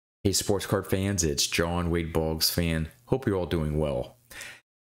Hey sports card fans, it's John Wade Boggs fan. Hope you're all doing well.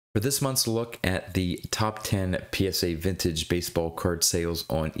 For this month's look at the top 10 PSA vintage baseball card sales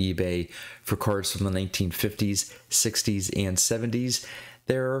on eBay for cards from the 1950s, 60s, and 70s,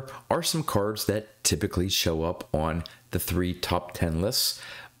 there are some cards that typically show up on the 3 top 10 lists.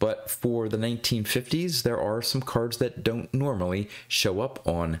 But for the 1950s, there are some cards that don't normally show up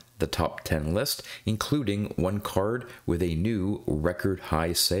on the top 10 list, including one card with a new record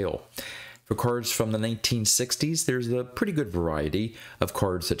high sale. For cards from the 1960s, there's a pretty good variety of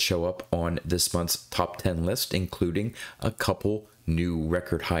cards that show up on this month's top 10 list, including a couple new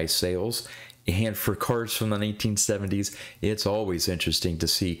record high sales. And for cards from the 1970s, it's always interesting to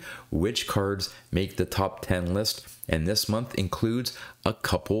see which cards make the top 10 list, and this month includes a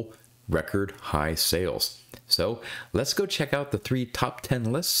couple record high sales. So let's go check out the 3 top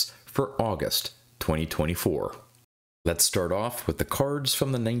 10 lists for August 2024. Let's start off with the cards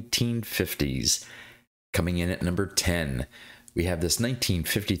from the 1950s. Coming in at number 10, we have this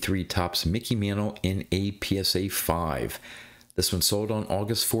 1953 Topps Mickey Mantle in a PSA 5. This one sold on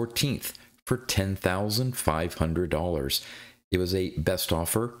August 14th for $10,500. It was a best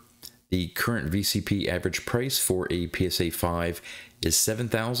offer. The current VCP average price for a PSA 5 is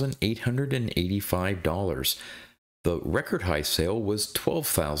 $7,885. The record high sale was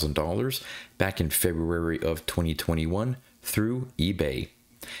 $12,000 back in February of 2021 through eBay.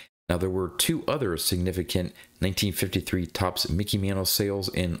 Now, there were 2 other significant 1953 Topps Mickey Mantle sales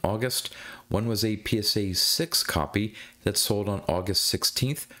in August. One was a PSA 6 copy that sold on August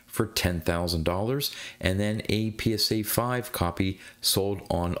 16th for $10,000, and then a PSA 5 copy sold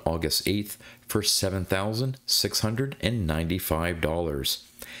on August 8th for $7,695.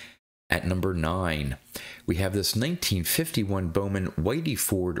 At number 9, we have this 1951 Bowman Whitey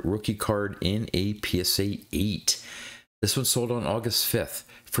Ford rookie card in a PSA 8. This one sold on August 5th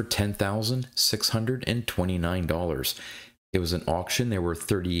for $10,629. It was an auction. There were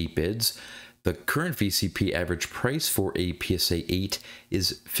 38 bids. The current VCP average price for a PSA 8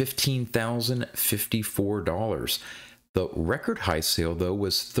 is $15,054. The record high sale, though,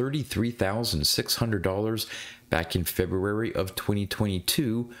 was $33,600 back in February of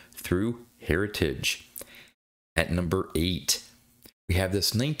 2022 through Heritage. At number 8, we have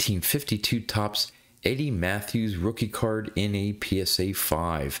this 1952 Topps Eddie Matthews rookie card in a PSA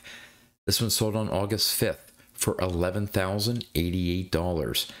 5. This one sold on August 5th for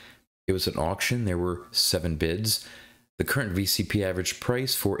 $11,088. It was an auction. There were 7 bids. The current VCP average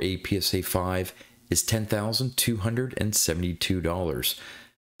price for a PSA 5 is $10,272.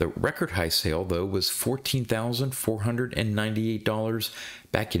 The record high sale, though, was $14,498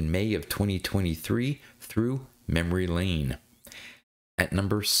 back in May of 2023 through Memory Lane. At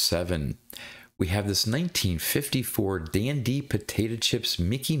number 7, we have this 1954 Dan D Potato Chips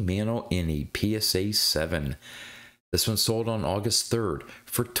Mickey Mantle in a PSA 7. This one sold on August 3rd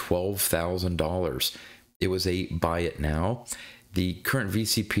for $12,000. It was a buy it now. The current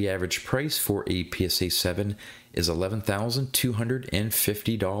VCP average price for a PSA 7 is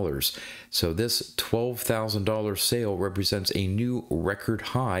 $11,250. So this $12,000 sale represents a new record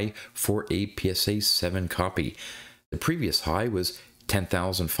high for a PSA 7 copy. The previous high was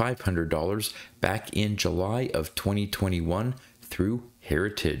 $10,500 back in July of 2021 through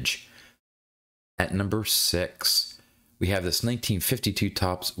Heritage. At number 6, we have this 1952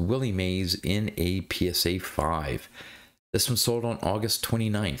 Topps Willie Mays in a PSA 5. This one sold on August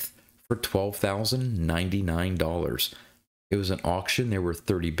 29th for $12,099. It was an auction. There were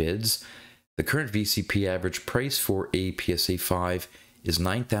 30 bids. The current VCP average price for a PSA 5 is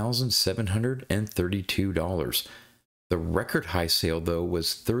 $9,732. The record high sale, though,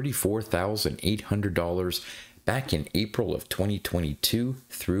 was $34,800 back in April of 2022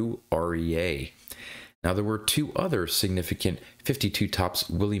 through REA. Now, there were 2 other significant 52 Topps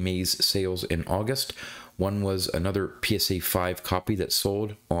Willie Mays sales in August. One was another PSA 5 copy that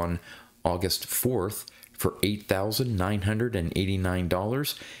sold on August 4th for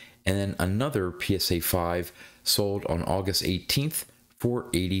 $8,989, and then another PSA 5 sold on August 18th for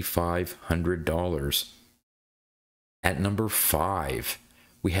 $8,500. At number 5,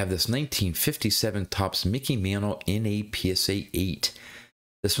 we have this 1957 Topps Mickey Mantle in a PSA 8.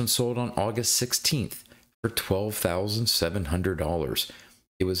 This one sold on August 16th for $12,700.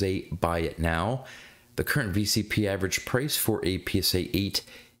 It was a buy it now. The current VCP average price for a PSA 8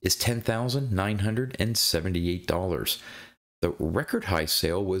 is $10,978. The record high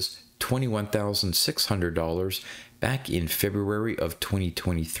sale was $21,600 back in February of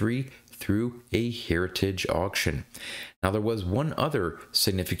 2023 through a heritage auction. Now, there was one other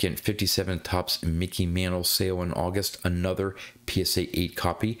significant 57 Topps Mickey Mantle sale in August, another PSA 8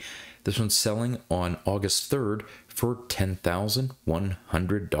 copy. This one's selling on August 3rd for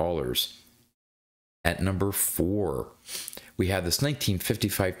 $10,100. At number 4, we have this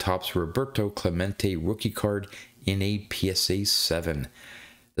 1955 Topps Roberto Clemente rookie card in a PSA 7.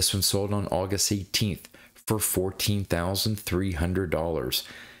 This one sold on August 18th for $14,300.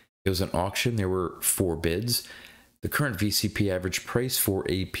 It was an auction. There were 4 bids. The current VCP average price for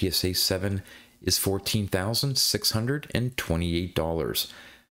a PSA 7 is $14,628.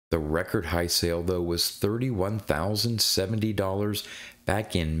 The record high sale, though, was $31,070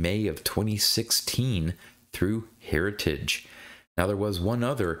 back in May of 2016 through Heritage. Now, there was one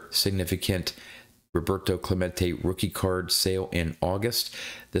other significant Roberto Clemente rookie card sale in August.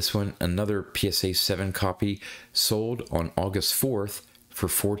 This one, another PSA 7 copy, sold on August 4th for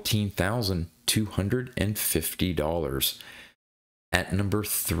 $14,250. At number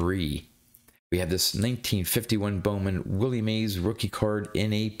 3, we have this 1951 Bowman Willie Mays rookie card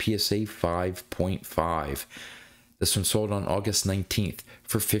in a PSA 5.5. This one sold on August 19th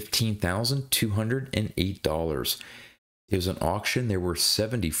for $15,208. It was an auction. There were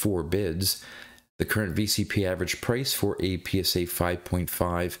 74 bids. The current VCP average price for a PSA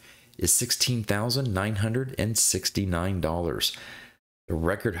 5.5 is $16,969. The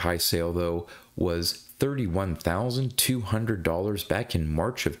record high sale, though, was $31,200 back in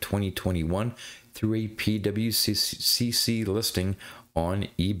March of 2021 through a PWCC listing on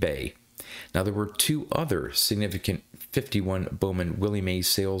eBay. Now, there were 2 other significant 51 Bowman Willie Mays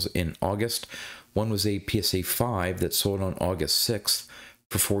sales in August. One was a PSA 5 that sold on August 6th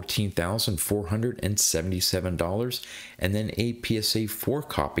for $14,477, and then a PSA 4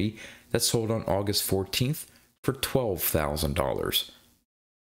 copy that sold on August 14th for $12,000.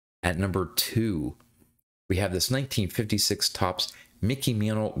 At number 2, we have this 1956 Topps Mickey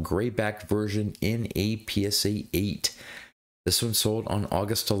Mantle grayback version in a PSA 8. This one sold on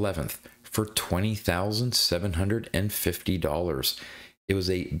August 11th for $20,750. It was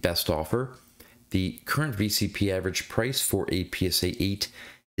a best offer. The current VCP average price for a PSA 8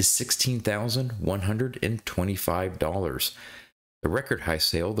 is $16,125. The record high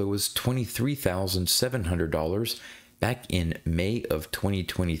sale, though, was $23,700 back in May of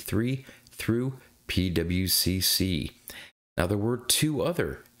 2023 through PWCC. Now, there were 2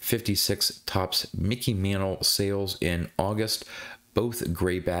 other 56 Topps Mickey Mantle sales in August, both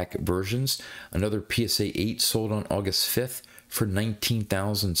grayback versions. Another PSA 8 sold on August 5th for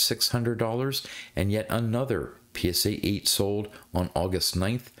 $19,600, and yet another PSA 8 sold on August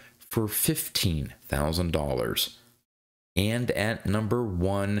 9th for $15,000. And at number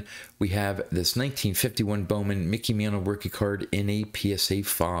 1, we have this 1951 Bowman Mickey Mantle rookie card in a PSA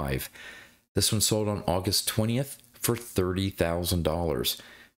 5. This one sold on August 20th for $30,000.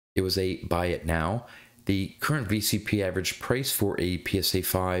 It was a buy it now. The current VCP average price for a PSA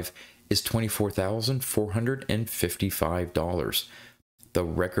 5 is $24,455. The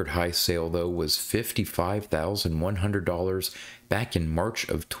record high sale, though, was $55,100 back in March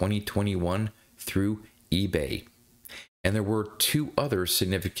of 2021 through eBay. And there were 2 other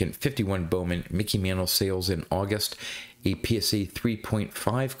significant 51 Bowman Mickey Mantle sales in August. A PSA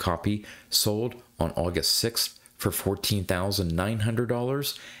 3.5 copy sold on August 6th for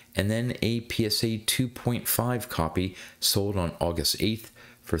 $14,900, and then a PSA 2.5 copy sold on August 8th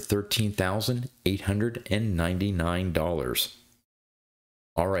for $13,899.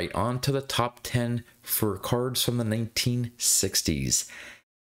 All right, on to the top 10 for cards from the 1960s.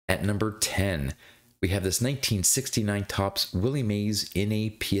 At number 10, we have this 1969 Topps Willie Mays in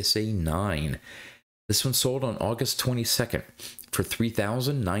a PSA 9. This one sold on August 22nd for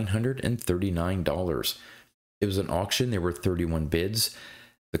 $3,939. It was an auction. There were 31 bids.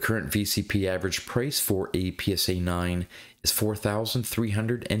 The current VCP average price for a PSA 9 is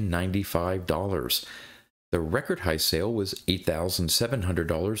 $4,395. The record high sale was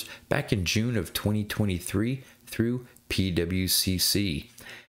 $8,700 back in June of 2023 through PWCC.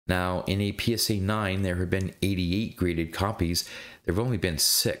 Now, in a PSA 9, there have been 88 graded copies. There have only been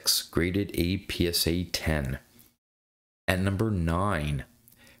 6 graded a PSA 10. At number 9,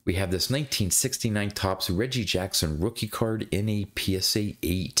 we have this 1969 Topps Reggie Jackson rookie card in a PSA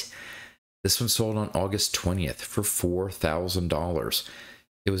 8. This one sold on August 20th for $4,000.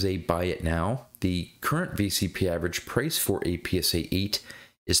 It was a buy it now. The current VCP average price for a PSA 8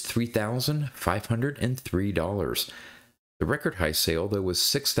 is $3,503. The record high sale, though, was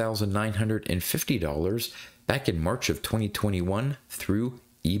 $6,950 back in March of 2021 through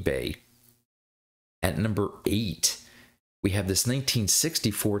eBay. At number 8, We have this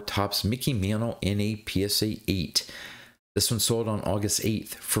 1964 Topps Mickey Mantle in a PSA 8. This one sold on August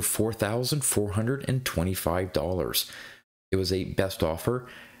 8th for $4,425. It was a best offer.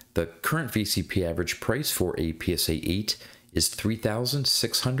 The current VCP average price for a PSA 8 is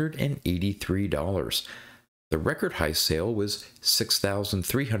 $3,683. The record high sale was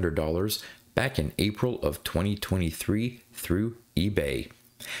 $6,300 back in April of 2023 through eBay.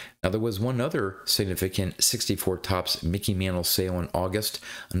 Now, there was one other significant 64 Topps Mickey Mantle sale in August.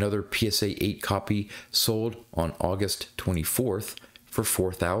 Another PSA 8 copy sold on August 24th for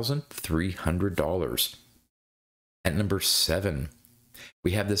 $4,300. At number 7,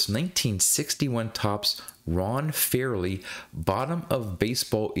 we have this 1961 Topps Ron Fairly Bottom of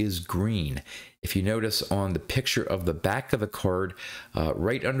Baseball is Green. If you notice on the picture of the back of the card,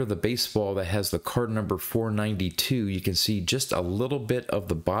 right under the baseball that has the card number 492, you can see just a little bit of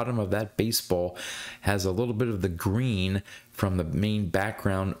the bottom of that baseball has a little bit of the green from the main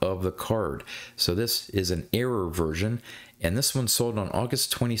background of the card. So this is an error version, and this one sold on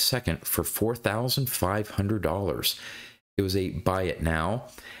August 22nd for $4,500. It was a buy it now.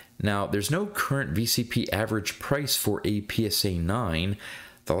 Now, there's no current VCP average price for a PSA 9.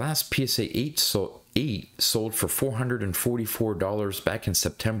 The last PSA 8 sold for $444 back in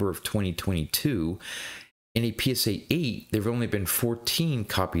September of 2022. In a PSA 8, there have only been 14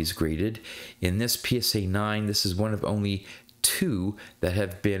 copies graded. In this PSA 9, this is one of only 2 that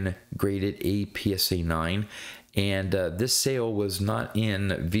have been graded a PSA 9. And this sale was not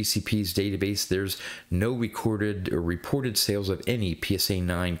in VCP's database. There's no recorded or reported sales of any PSA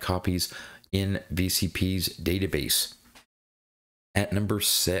 9 copies in VCP's database. At number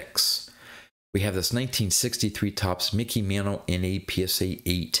 6, we have this 1963 Topps Mickey Mantle in a PSA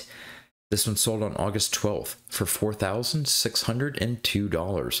 8. This one sold on August 12th for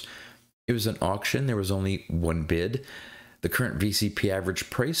 $4,602. It was an auction. There was only one bid. The current VCP average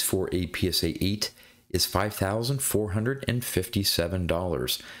price for a PSA 8 is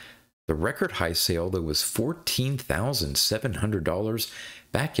 $5,457. The record high sale, though, was $14,700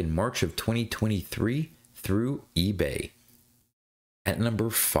 back in March of 2023 through eBay. At number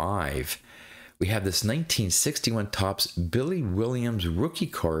 5, we have this 1961 Topps Billy Williams rookie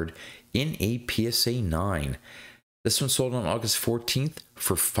card in a PSA 9. This one sold on August 14th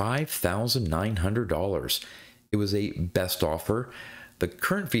for $5,900. It was a best offer. The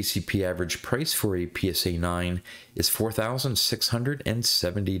current VCP average price for a PSA 9 is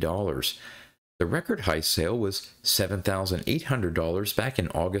 $4,670. The record high sale was $7,800 back in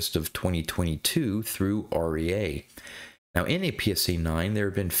August of 2022 through REA. Now, in a PSA 9, there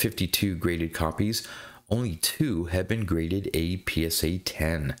have been 52 graded copies. Only 2 have been graded a PSA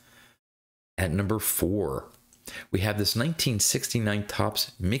 10. At number 4, we have this 1969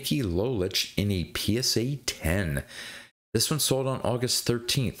 Topps Mickey Lolich in a PSA 10. This one sold on August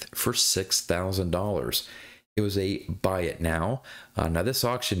 13th for $6,000. It was a buy it now. Now, this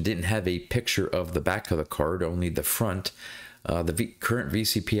auction didn't have a picture of the back of the card, only the front. The current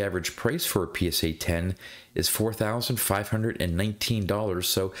VCP average price for a PSA 10 is $4,519.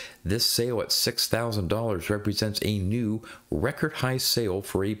 So this sale at $6,000 represents a new record high sale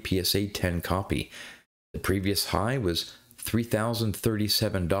for a PSA 10 copy. The previous high was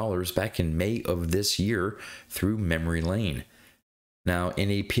 $3,037 back in May of this year through memory lane. Now,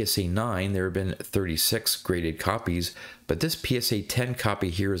 in a PSA 9, there have been 36 graded copies, but this PSA 10 copy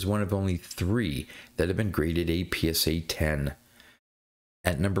here is one of only 3 that have been graded a PSA 10.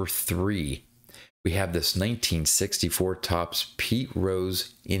 At number 3, we have this 1964 Topps Pete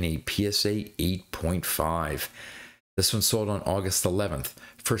Rose in a PSA 8.5. This one sold on August 11th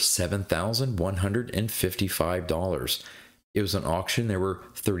for $7,155. It was an auction. There were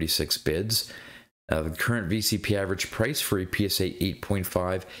 36 bids. The current VCP average price for a PSA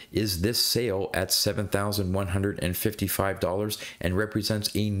 8.5 is this sale at $7,155 and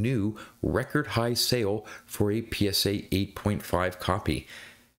represents a new record high sale for a PSA 8.5 copy.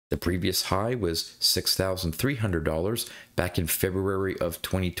 The previous high was $6,300 back in February of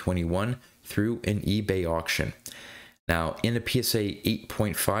 2021 through an eBay auction. Now, in a PSA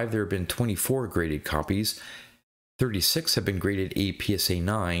 8.5, there have been 24 graded copies. 36 have been graded a PSA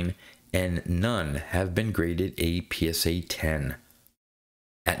 9, and none have been graded a PSA 10.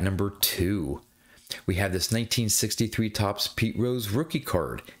 At number 2, we have this 1963 Topps Pete Rose rookie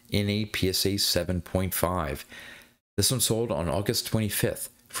card in a PSA 7.5. This one sold on August 25th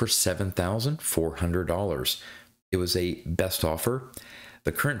for $7,400. It was a best offer.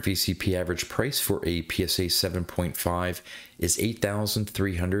 The current VCP average price for a PSA 7.5 is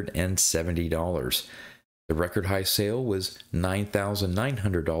 $8,370. The record high sale was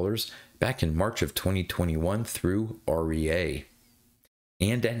 $9,900 back in March of 2021 through REA.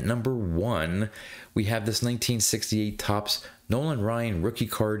 And at number 1, we have this 1968 Topps Nolan Ryan rookie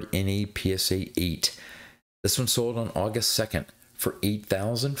card in a PSA 8. This one sold on August 2nd for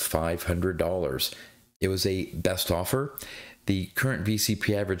 $8,500. It was a best offer. The current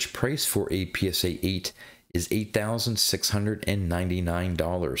VCP average price for a PSA 8 is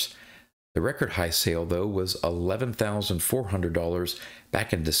 $8,699. The record high sale, though, was $11,400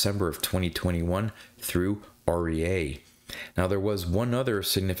 back in December of 2021 through REA. Now, there was one other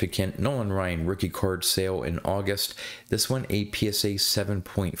significant Nolan Ryan rookie card sale in August. This one, a PSA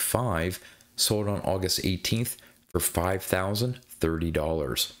 7.5, sold on August 18th for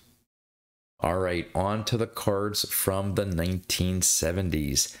 $5,030. All right, on to the cards from the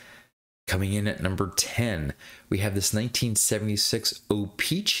 1970s. Coming in at number 10, we have this 1976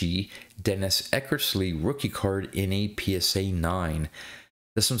 O-Pee-Chee Dennis Eckersley rookie card in a PSA 9.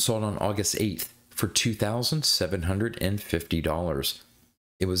 This one sold on August 8th for $2,750.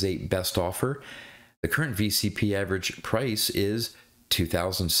 It was a best offer. The current VCP average price is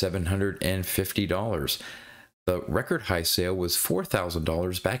 $2,750. The record high sale was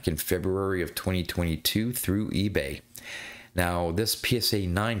 $4,000 back in February of 2022 through eBay. Now, this PSA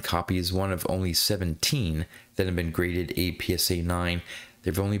 9 copy is one of only 17 that have been graded a PSA 9.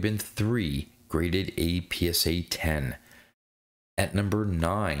 There have only been 3 graded a PSA 10. At number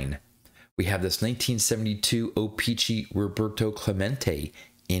 9, we have this 1972 O-Pee-Chee Roberto Clemente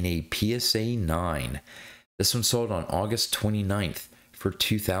in a PSA 9. This one sold on August 29th for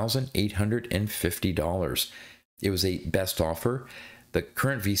 $2,850. It was a best offer. The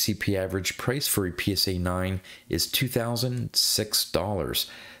current VCP average price for a PSA 9 is $2,006.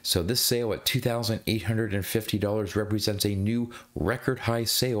 So this sale at $2,850 represents a new record high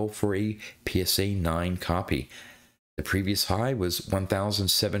sale for a PSA 9 copy. The previous high was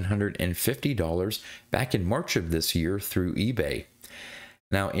 $1,750 back in March of this year through eBay.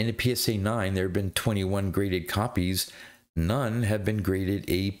 Now, in a PSA 9, there have been 21 graded copies. None have been graded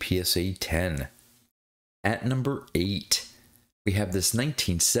a PSA 10. At number 8, we have this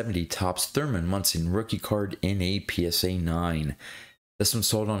 1970 Topps Thurman Munson rookie card in a PSA 9. This one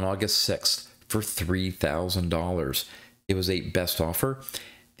sold on August 6th for $3,000. It was a best offer.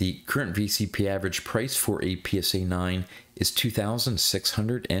 The current VCP average price for a PSA 9 is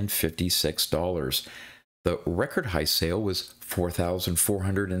 $2,656. The record high sale was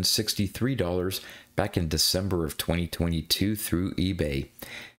 $4,463 back in December of 2022 through eBay.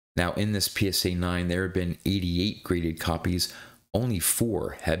 Now, in this PSA 9, there have been 88 graded copies. Only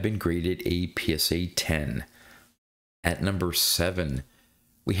 4 have been graded a PSA 10. At number 7,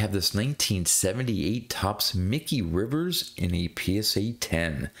 we have this 1978 Topps Mickey Rivers in a PSA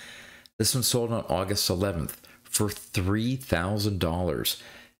 10. This one sold on August 11th for $3,000.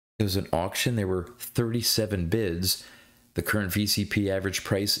 It was an auction. There were 37 bids. The current VCP average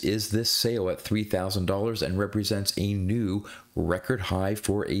price is this sale at $3,000 and represents a new record high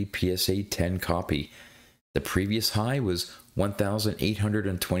for a PSA 10 copy. The previous high was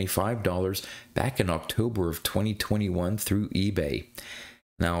 $1,825 back in October of 2021 through eBay.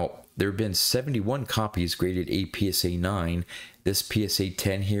 Now, there have been 71 copies graded a PSA 9. This PSA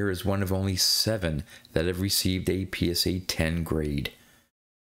 10 here is one of only 7 that have received a PSA 10 grade.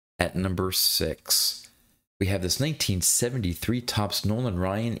 At number 6, we have this 1973 Topps Nolan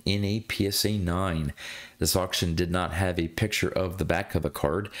Ryan in a PSA 9. This auction did not have a picture of the back of the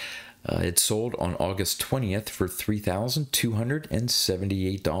card. It sold on August 20th for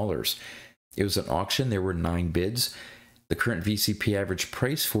 $3,278. It was an auction. There were 9 bids. The current VCP average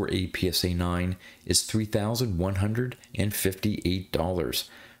price for a PSA 9 is $3,158.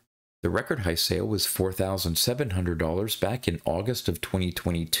 The record high sale was $4,700 back in August of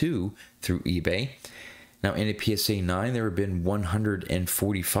 2022 through eBay. Now, in a PSA 9, there have been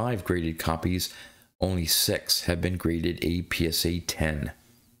 145 graded copies. Only 6 have been graded a PSA 10.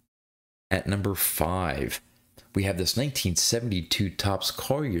 At number 5, we have this 1972 Topps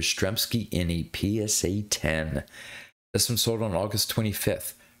Carl Yastrzemski in a PSA 10. This one sold on August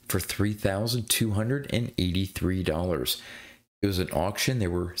 25th for $3,283. It was an auction. There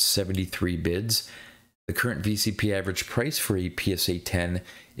were 73 bids. The current VCP average price for a PSA 10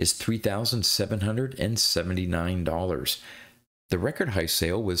 is $3,779. The record high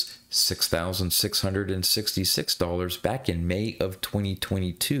sale was $6,666 back in May of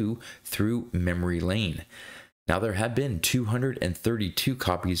 2022 through Memory Lane. Now, there have been 232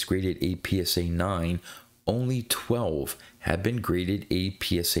 copies graded a PSA 9. Only 12 have been graded a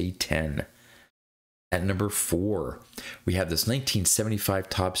PSA 10. At number 4, we have this 1975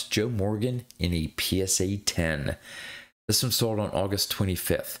 Topps Joe Morgan in a PSA 10. This one sold on August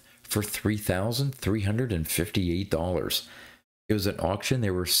 25th for $3,358. It was an auction.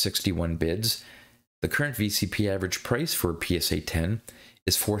 There were 61 bids. The current VCP average price for a PSA 10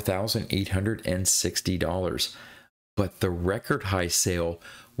 is $4,860. But the record high sale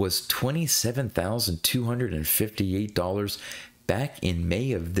was $27,258 back in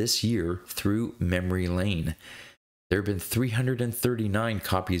May of this year through memory lane. There have been 339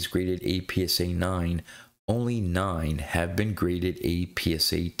 copies graded a PSA 9. Only 9 have been graded a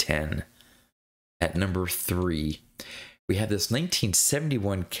PSA 10. At number 3, we have this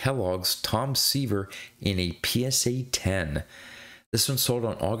 1971 Kellogg's Tom Seaver in a PSA 10. This one sold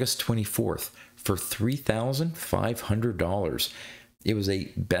on August 24th for $3,500. It was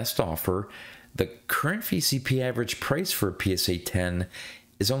a best offer. The current VCP average price for a PSA 10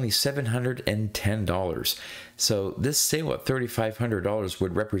 is only $710. So this sale at $3,500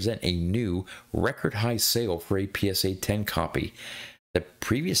 would represent a new record high sale for a PSA 10 copy. The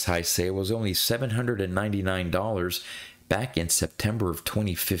previous high sale was only $799 back in September of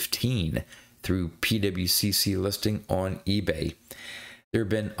 2015 through PWCC listing on eBay. There have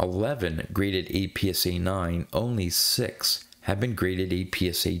been 11 graded a PSA 9, only 6 have been graded a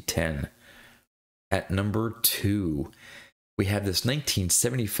PSA 10. At number 2, we have this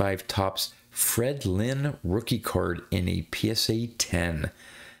 1975 Topps Fred Lynn rookie card in a PSA 10.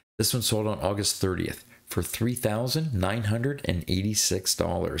 This one sold on August 30th for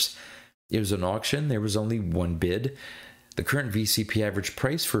 $3,986. It was an auction. There was only one bid. The current VCP average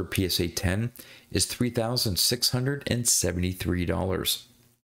price for a PSA 10 is $3,673.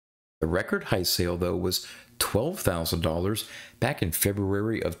 The record high sale, though, was $12,000 back in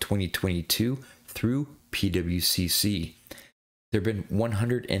February of 2022 through PWCC. There have been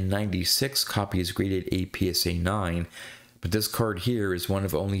 196 copies graded a PSA 9, but this card here is one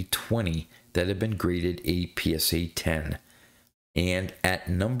of only 20 that have been graded a PSA 10. And at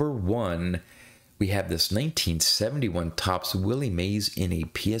number 1, we have this 1971 Topps Willie Mays in a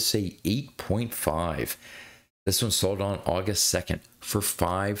PSA 8.5. This one sold on August 2nd for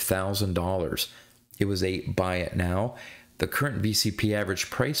 $5,000. It was a buy it now. The current VCP average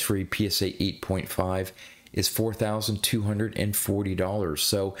price for a PSA 8.5 is $4,240.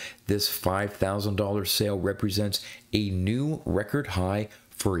 So this $5,000 sale represents a new record high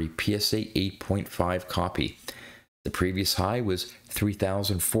for a PSA 8.5 copy. The previous high was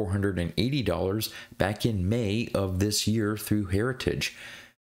 $3,480 back in May of this year through Heritage.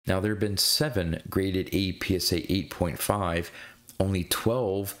 Now there have been 7 graded a PSA 8.5, only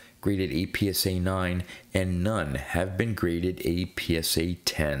 12 graded a PSA 9, and none have been graded a PSA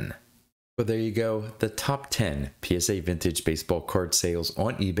 10. Well, there you go, the top 10 PSA vintage baseball card sales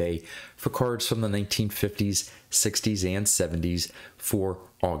on eBay for cards from the 1950s, 60s, and 70s for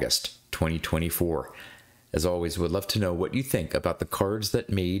August 2024. As always, would love to know what you think about the cards that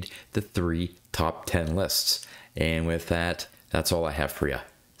made the 3 top 10 lists. And with that, that's all I have for you.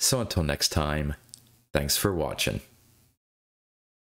 So until next time, thanks for watching.